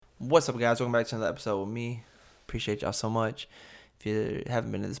What's up, guys? Welcome back to another episode with me. Appreciate y'all so much. If you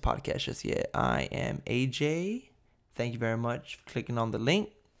haven't been to this podcast just yet, I am AJ. Thank you very much for clicking on the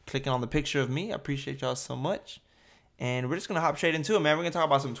link, clicking on the picture of me. I appreciate y'all so much. And we're just going to hop straight into it, man. We're going to talk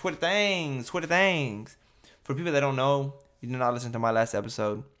about some Twitter things. For people that don't know, you did not listen to my last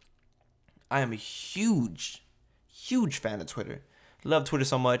episode, I am a huge fan of Twitter. Love Twitter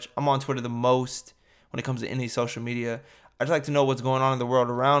so much. I'm on Twitter the most when it comes to any social media. I just like to know what's going on in the world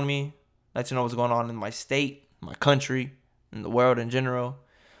around me. I like to know what's going on in my state, my country, and the world in general.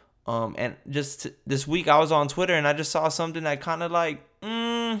 And just this week I was on Twitter and I just saw something that kind of like,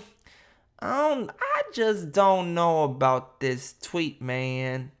 I just don't know about this tweet,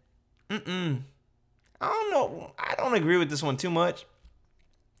 man. I don't know. I don't agree with this one too much.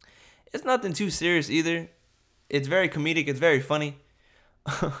 It's nothing too serious either. It's very comedic. It's very funny.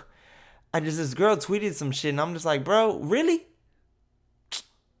 This girl tweeted some shit and I'm just like, bro, really?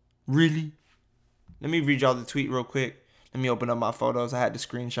 Really? Let me read y'all the tweet real quick. Let me open up my photos. I had to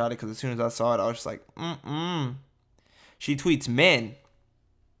screenshot it because as soon as I saw it, I was just like, She tweets, men.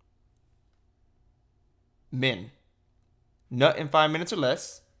 Nut in 5 minutes or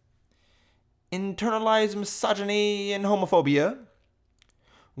less. Internalized misogyny and homophobia.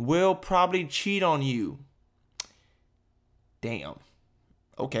 Will probably cheat on you. Damn.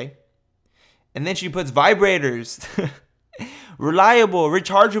 Okay. And then she puts vibrators. Reliable,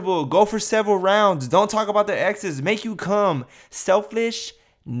 rechargeable, go for several rounds. Don't talk about their exes. Make you come. Selfish,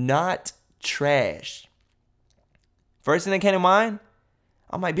 not trash. First thing that came to mind,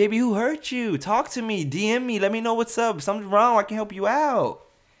 I'm like, baby, who hurt you? Talk to me. DM me. Let me know what's up. Something's wrong. I can help you out.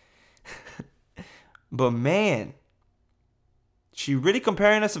 But man, she really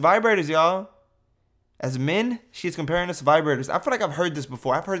comparing us to vibrators, y'all. As men, she's comparing us to vibrators. I feel like I've heard this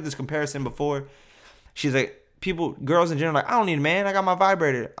before. I've heard this comparison before. She's like, girls in general, like, I don't need a man. I got my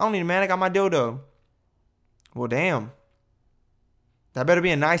vibrator. I don't need a man. I got my dildo. Well, damn. That better be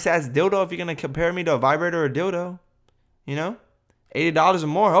a nice-ass dildo if you're going to compare me to a vibrator or a dildo. You know? $80 or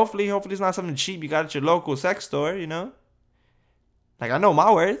more. Hopefully it's not something cheap you got at your local sex store, you know? Like, I know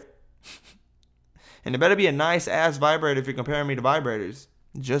my worth. And it better be a nice-ass vibrator if you're comparing me to vibrators.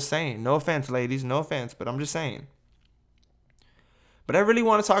 Just saying. No offense, ladies. No offense. But I'm just saying. But I really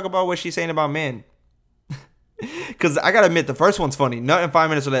want to talk about what she's saying about men. Because I got to admit, the first one's funny. Nut in 5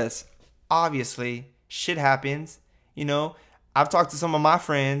 minutes or less. Obviously, shit happens. You know, I've talked to some of my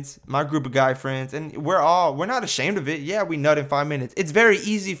friends, my group of guy friends, and we're not ashamed of it. Yeah, we nut in 5 minutes. It's very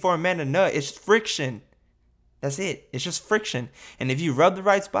easy for a man to nut. It's friction. That's it. It's just friction. And if you rub the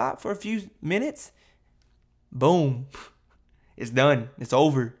right spot for a few minutes, boom. It's done. It's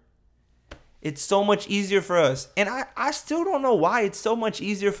over. It's so much easier for us. And I still don't know why it's so much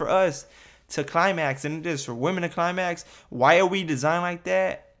easier for us to climax than it is for women to climax. Why are we designed like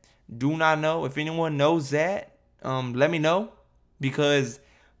that? Do not know. If anyone knows that, let me know. Because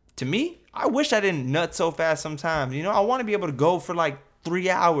to me, I wish I didn't nut so fast sometimes. You know, I want to be able to go for like 3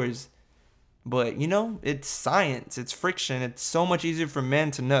 hours. But, you know, it's science. It's friction. It's so much easier for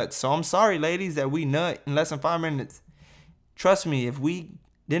men to nut. So I'm sorry, ladies, that we nut in less than 5 minutes. Trust me, if we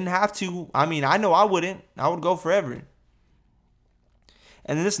didn't have to, I know I wouldn't. I would go forever.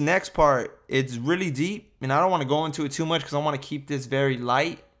 And then this next part, it's really deep, and I don't want to go into it too much because I want to keep this very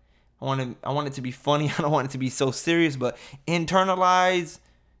light. I want it to be funny. I don't want it to be so serious, but internalize,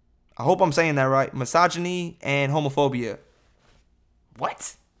 I hope I'm saying that right, misogyny and homophobia.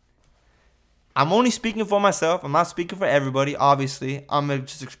 What? I'm only speaking for myself. I'm not speaking for everybody, obviously. I'm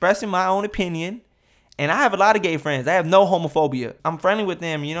just expressing my own opinion. And I have a lot of gay friends. I have no homophobia. I'm friendly with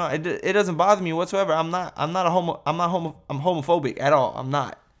them. You know, it doesn't bother me whatsoever. I'm homophobic at all. I'm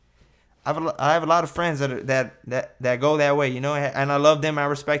not. I have a lot of friends that go that way. You know, and I love them. I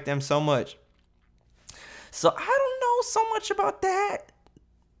respect them so much. So I don't know so much about that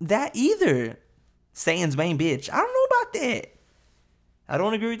either. Satan's main bitch. I don't know about that. I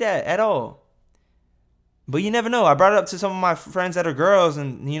don't agree with that at all. But you never know. I brought it up to some of my friends that are girls,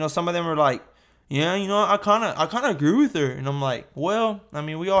 and you know, some of them are like, yeah, you know, I kind of agree with her. And I'm like, well,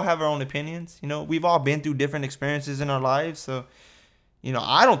 we all have our own opinions. You know, we've all been through different experiences in our lives. So, you know,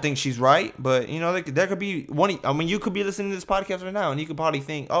 I don't think she's right. But, you know, there could be one. You could be listening to this podcast right now and you could probably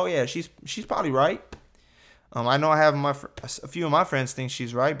think, oh, yeah, she's probably right. I know I have a few of my friends think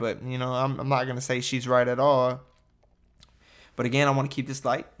she's right. But, you know, I'm not going to say she's right at all. But, again, I want to keep this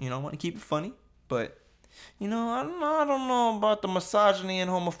light. You know, I want to keep it funny. But, you know, I don't know about the misogyny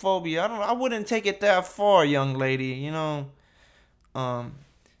and homophobia. I wouldn't take it that far, young lady, you know.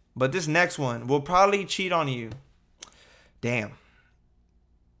 But this next one will probably cheat on you. Damn.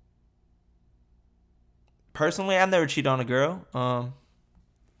 Personally, I've never cheated on a girl.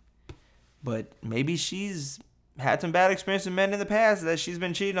 But maybe she's had some bad experiences with men in the past that she's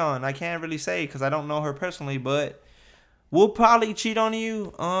been cheated on. I can't really say because I don't know her personally, but we'll probably cheat on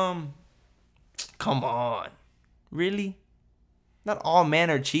you. Come on. Really? Not all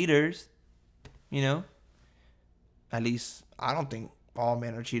men are cheaters, you know? At least I don't think all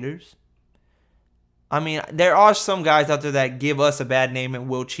men are cheaters. I mean, there are some guys out there that give us a bad name and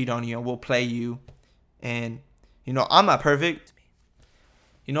will cheat on you and will play you. And, I'm not perfect.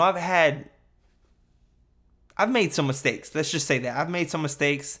 I've made some mistakes. Let's just say that. I've made some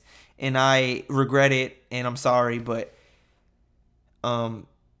mistakes and I regret it and I'm sorry, but I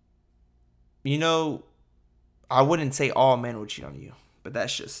wouldn't say all men will cheat on you. But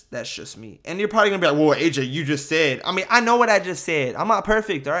that's just me. And you're probably gonna be like, "Well, AJ, you just said." I mean, I know what I just said. I'm not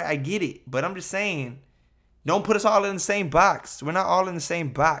perfect, all right? I get it, but I'm just saying, don't put us all in the same box. We're not all in the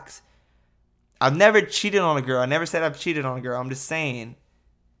same box. I've never cheated on a girl. I never said I've cheated on a girl. I'm just saying,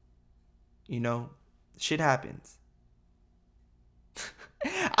 shit happens.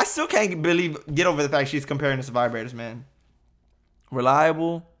 I still can't get over the fact she's comparing us to vibrators, man.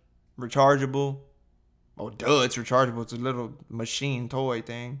 Reliable, rechargeable. Oh, duh, it's rechargeable. It's a little machine toy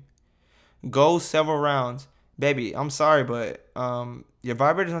thing. Go several rounds. Baby, I'm sorry, but your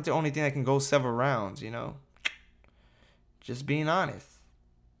vibrator's not the only thing that can go several rounds, Just being honest.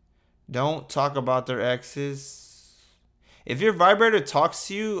 Don't talk about their exes. If your vibrator talks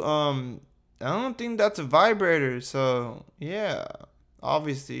to you, I don't think that's a vibrator. So, yeah.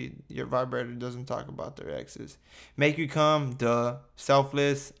 Obviously, your vibrator doesn't talk about their exes. Make you come, duh.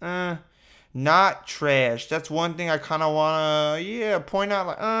 Selfless, not trash. That's one thing I kind of want to, point out.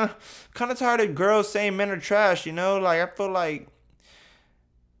 Like, kind of tired of girls saying men are trash, Like, I feel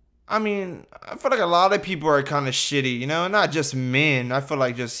like a lot of people are kind of shitty, Not just men. I feel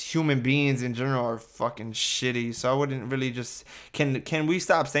like just human beings in general are fucking shitty. So I wouldn't really just... Can we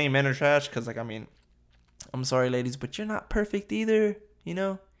stop saying men are trash? Because, I'm sorry, ladies, but you're not perfect either,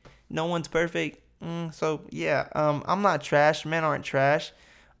 No one's perfect. So, yeah, I'm not trash. Men aren't trash.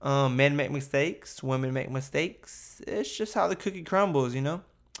 Men make mistakes. Women make mistakes. It's just how the cookie crumbles,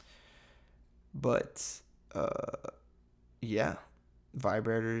 But, yeah.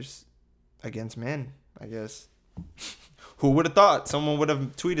 Vibrators against men, I guess. Who would have thought someone would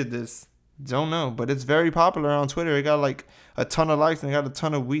have tweeted this? Don't know. But it's very popular on Twitter. It got a ton of likes and it got a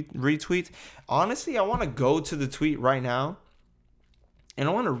ton of retweets. Honestly, I want to go to the tweet right now. And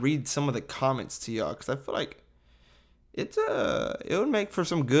I want to read some of the comments to y'all. Because I feel like it would make for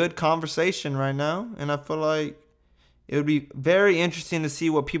some good conversation right now, and I feel like it would be very interesting to see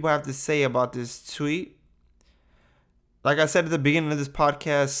what people have to say about this tweet. Like I said at the beginning of this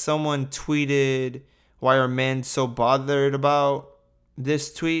podcast, someone tweeted, "Why are men so bothered about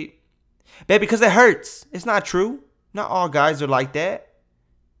this tweet?" Babe, because it hurts. It's not true. Not all guys are like that.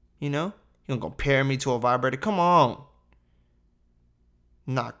 You don't compare me to a vibrator. Come on.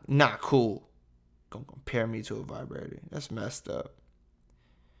 Not cool. Gonna compare me to a vibrator. That's messed up.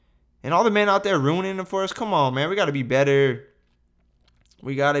 And all the men out there ruining it for us. Come on, man. We gotta be better.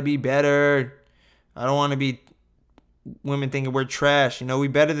 We gotta be better. I don't want to be women thinking we're trash. We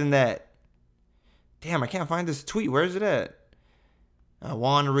better than that. Damn, I can't find this tweet. Where is it at? I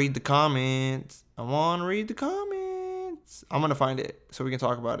want to read the comments. I'm gonna find it so we can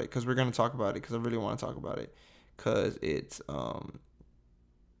talk about it, because we're gonna talk about it, because I really want to talk about it, because it's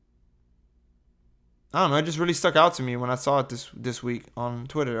I don't know. It just really stuck out to me when I saw it this week on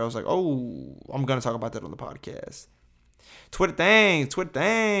Twitter. I was like, oh, I'm going to talk about that on the podcast. Twitter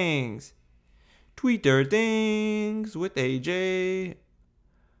things with AJ.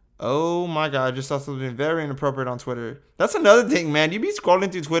 Oh my God, I just saw something very inappropriate on Twitter. That's another thing, man. You be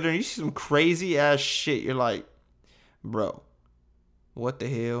scrolling through Twitter and you see some crazy ass shit. You're like, bro, what the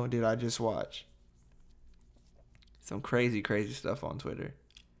hell did I just watch? Some crazy, crazy stuff on Twitter.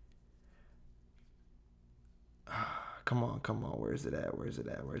 Come on. Where's it at? I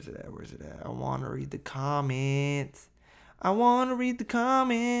want to read the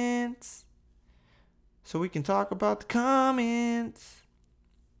comments. So we can talk about the comments.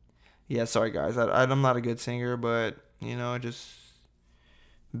 Yeah, sorry guys. I'm not a good singer, but, just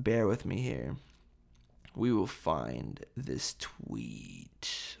bear with me here. We will find this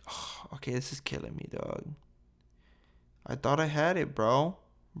tweet. Oh, okay, this is killing me, dog. I thought I had it, bro.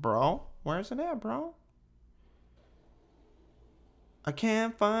 Where's it at, bro? I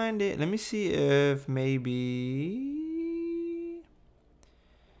can't find it. Let me see if maybe...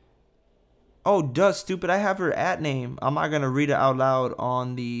 Oh, duh, stupid. I have her @name. I'm not going to read it out loud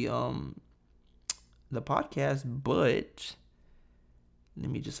on the podcast, but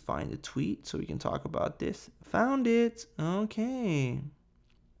let me just find the tweet so we can talk about this. Found it. Okay.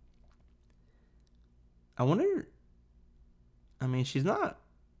 I wonder. I mean, she's not.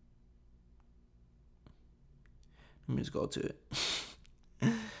 Let me just go to it.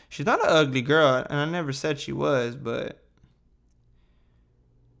 She's not an ugly girl, and I never said she was, but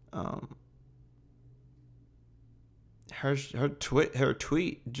her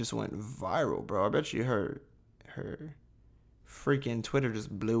tweet just went viral, bro. I bet you her freaking Twitter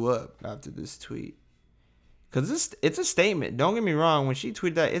just blew up after this tweet. Cause it's a statement. Don't get me wrong. When she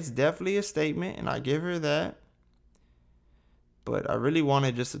tweeted that, it's definitely a statement, and I give her that. But I really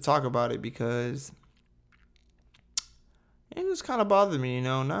wanted just to talk about it because it just kind of bothered me, you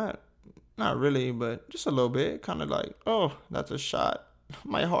know. Not really, but just a little bit. Kind of like, oh, that's a shot.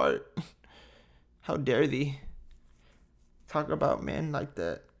 My heart. How dare thee talk about men like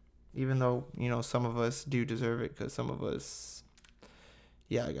that? Even though, you know, some of us do deserve it, because some of us,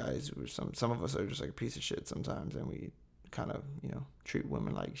 yeah, guys, some of us are just like a piece of shit sometimes, and we kind of, you know, treat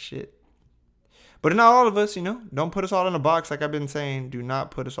women like shit. But not all of us, you know. Don't put us all in a box, like I've been saying. Do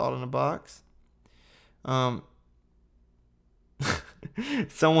not put us all in a box.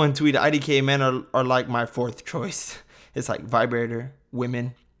 Someone tweeted, IDK men are like my fourth choice. It's like vibrator,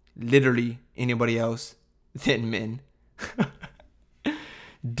 women, literally anybody else than men.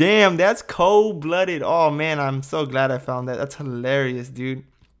 Damn, that's cold-blooded. Oh, man, I'm so glad I found that. That's hilarious, dude.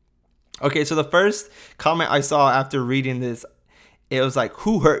 Okay, so the first comment I saw after reading this, it was like,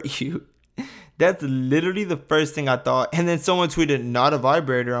 who hurt you? That's literally the first thing I thought. And then someone tweeted, not a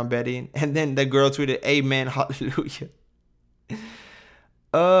vibrator, I'm betting. And then the girl tweeted, amen, hallelujah.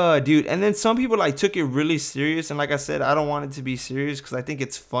 Dude. And then some people like took it really serious. And like I said, I don't want it to be serious because I think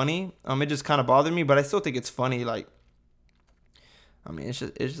it's funny. It just kind of bothered me, but I still think it's funny. Like, I mean, it's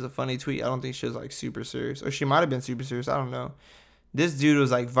just a funny tweet. I don't think she was like super serious. Or she might have been super serious. I don't know. This dude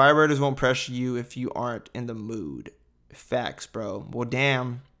was like, vibrators won't pressure you if you aren't in the mood. Facts, bro. Well,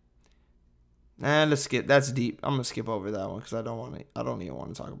 damn. Let's skip. That's deep. I'm gonna skip over that one because I don't even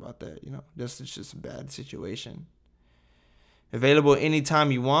want to talk about that. You know, this is just a bad situation. Available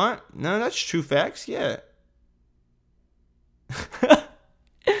anytime you want. No, that's true facts. Yeah.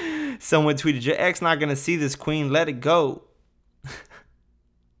 Someone tweeted, your ex not gonna see this, queen. Let it go.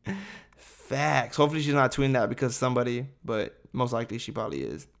 Facts. Hopefully she's not tweeting that because somebody, but most likely she probably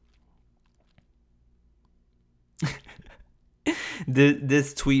is.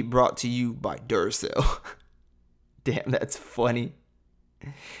 This tweet brought to you by Duracell. Damn, that's funny.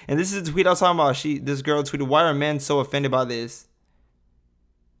 And this is the tweet I was talking about. This girl tweeted, why are men so offended by this?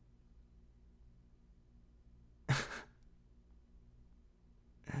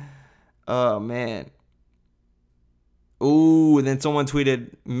 Oh, man. Ooh, and then someone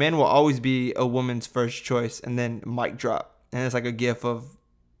tweeted, men will always be a woman's first choice, and then mic drop. And it's like a gif of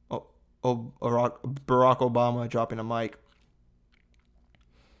Barack Obama dropping a mic.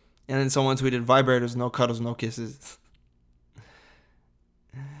 And then someone tweeted, vibrators, no cuddles, no kisses.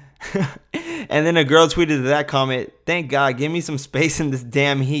 And then a girl tweeted that comment, thank God, give me some space in this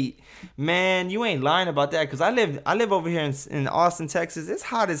damn heat. Man, you ain't lying about that, because I live over here in Austin, Texas. It's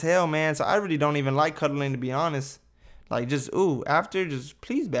hot as hell, man, so I really don't even like cuddling, to be honest. Like, just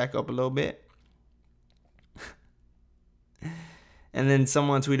please back up a little bit. And then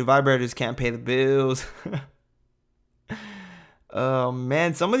someone tweeted, vibrators can't pay the bills. Oh,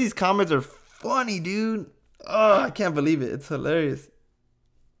 man, some of these comments are funny, dude. Oh, I can't believe it. It's hilarious.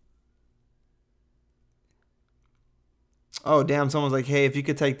 Oh, damn, someone's like, hey, if you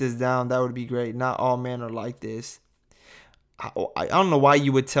could take this down, that would be great. Not all men are like this. I don't know why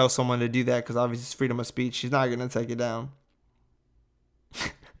you would tell someone to do that, because obviously it's freedom of speech. She's not going to take it down.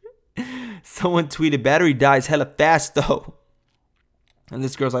 Someone tweeted, battery dies hella fast, though. And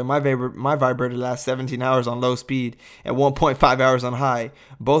this girl's like, my vibrator lasts 17 hours on low speed and 1.5 hours on high.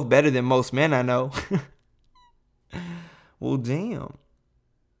 Both better than most men I know. Well, damn.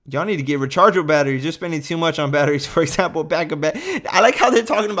 Y'all need to get rechargeable batteries. You're spending too much on batteries. For example, I like how they're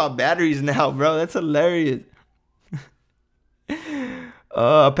talking about batteries now, bro. That's hilarious.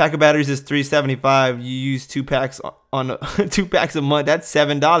 A pack of batteries is $3.75. You use 2 packs on 2 packs a month. That's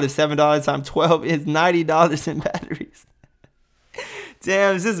 $7. $7 times 12 is $90 in batteries.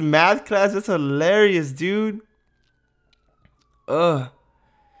 Damn, is this math class? That's hilarious, dude. And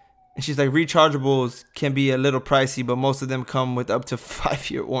she's like, rechargeables can be a little pricey, but most of them come with up to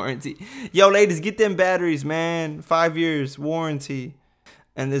 5-year warranty. Yo, ladies, get them batteries, man. 5 years warranty.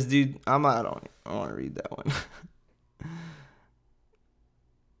 And this dude, I don't want to read that one.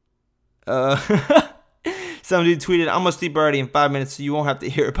 Some dude tweeted, I'm gonna sleep already in 5 minutes, so you won't have to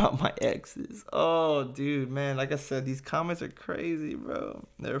hear about my exes. Oh, dude, man. Like I said, these comments are crazy, bro.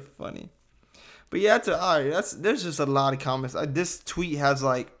 They're funny. But yeah, there's just a lot of comments. This tweet has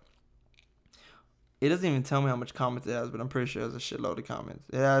like It doesn't even tell me how much comments it has, but I'm pretty sure it has a shitload of comments.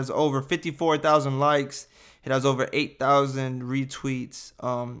 It has over 54,000 likes. It has over 8,000 retweets.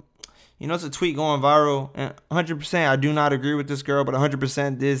 It's a tweet going viral. And 100%, I do not agree with this girl, but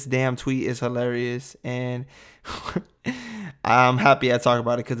 100%, this damn tweet is hilarious. And I'm happy I talk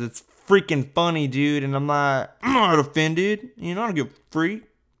about it because it's freaking funny, dude. And I'm not offended. I don't give a freak.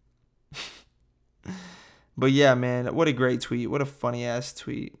 But yeah, man, what a great tweet. What a funny ass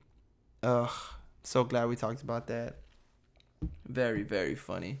tweet. Ugh, so glad we talked about that. Very, very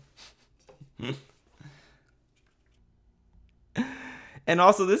funny. And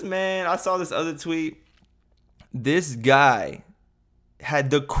also this man, I saw this other tweet. This guy had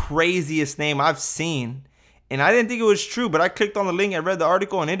the craziest name I've seen. And I didn't think it was true, but I clicked on the link and read the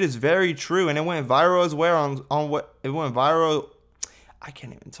article, and it is very true. And it went viral as well on what it went viral. I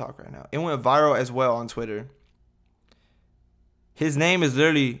can't even talk right now. It went viral as well on Twitter. His name is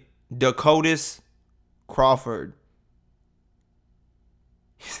literally Dakotas Crawford.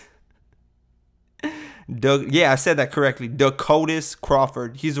 Yeah, I said that correctly. Dakotas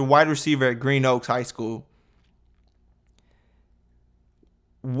Crawford. He's a wide receiver at Green Oaks High School.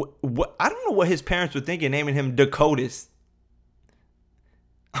 What? I don't know what his parents were thinking naming him Dakotas.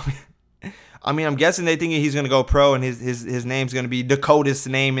 I mean, I'm guessing they thinking he's gonna go pro and his name's gonna be Dakotas'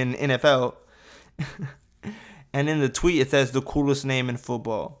 name in NFL. And in the tweet it says the coolest name in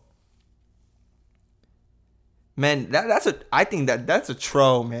football. Man, I think that's a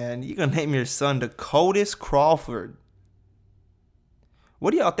troll, man. You gonna name your son Dakotas Crawford?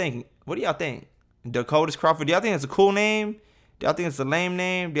 What do y'all think? Dakotas Crawford. Do y'all think it's a cool name? Do y'all think it's a lame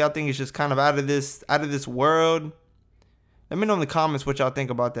name? Do y'all think it's just kind of out of this world? Let me know in the comments what y'all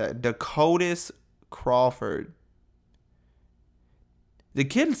think about that. Dakotas Crawford. The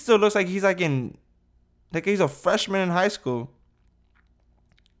kid still looks like he's he's a freshman in high school.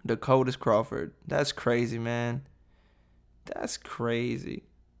 Dakotas Crawford. That's crazy, man. That's crazy.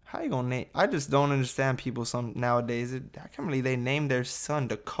 How you gonna name? I just don't understand people nowadays. I can't believe they named their son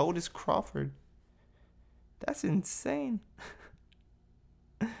Dakotas Crawford. That's insane.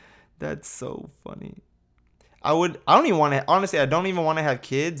 That's so funny. I don't even want to, honestly, I don't even want to have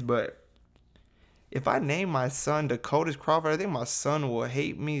kids, but if I name my son Dakotas Crawford, I think my son will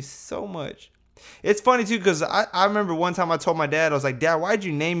hate me so much. It's funny too, because I remember one time I told my dad, I was like, Dad, why'd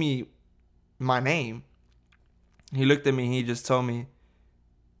you name me my name? He looked at me and he just told me,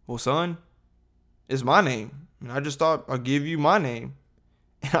 well, son, it's my name. And I just thought I'll give you my name.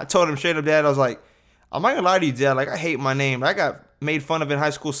 And I told him straight up, Dad, I was like, I'm not gonna lie to you, Dad, like I hate my name. I got made fun of in high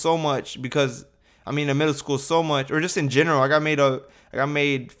school so much in middle school so much, or just in general, I got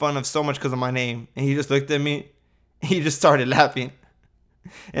made fun of so much because of my name. And he just looked at me, he just started laughing.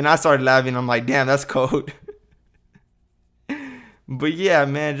 And I started laughing. I'm like, damn, that's cold. But yeah,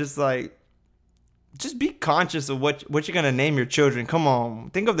 man, just be conscious of what you're going to name your children. Come on.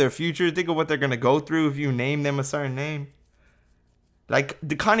 Think of their future. Think of what they're going to go through if you name them a certain name. Like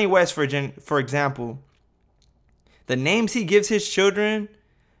the Kanye West, for example, the names he gives his children,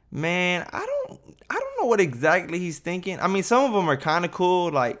 man, I don't know what exactly he's thinking. I mean, some of them are kind of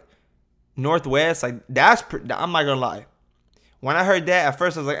cool, like Northwest. Like I'm not going to lie. When I heard that, at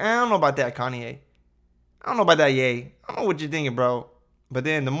first I was like, I don't know about that, Kanye. I don't know about that, Ye. I don't know what you're thinking, bro. But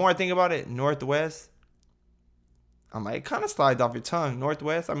then the more I think about it, Northwest, I'm like, it kind of slides off your tongue.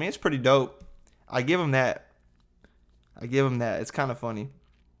 Northwest, I mean, it's pretty dope. I give him that. It's kind of funny.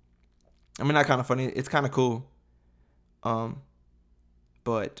 I mean, not kind of funny. It's kind of cool.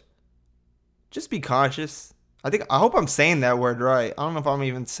 But just be conscious. I hope I'm saying that word right. I don't know if I'm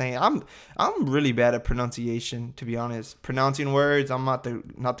even saying. I'm really bad at pronunciation, to be honest. Pronouncing words, I'm not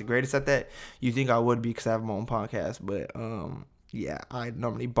the greatest at that. You think I would be because I have my own podcast, but yeah, I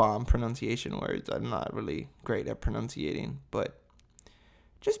normally bomb pronunciation words. I'm not really great at pronunciating, but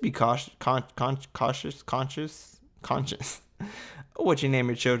just be conscious of what you name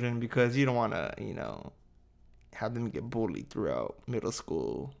your children, because you don't want to, have them get bullied throughout middle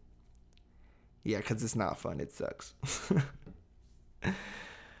school. Yeah, because it's not fun. It sucks. But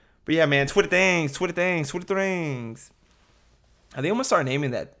yeah, man, Twitter things. I think I'm going to start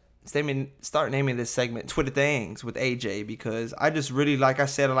naming this segment Twitter Things with AJ, because I just really, like I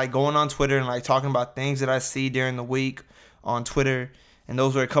said, I like going on Twitter and like talking about things that I see during the week on Twitter. And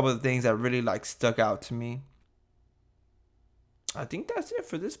those were a couple of things that really like stuck out to me. I think that's it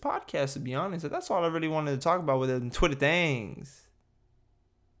for this podcast, to be honest. That's all I really wanted to talk about with the Twitter Things.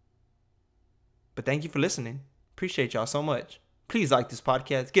 But thank you for listening. Appreciate y'all so much. Please like this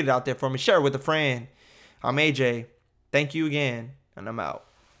podcast. Get it out there for me. Share it with a friend. I'm AJ. Thank you again. And I'm out.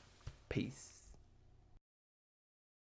 Peace.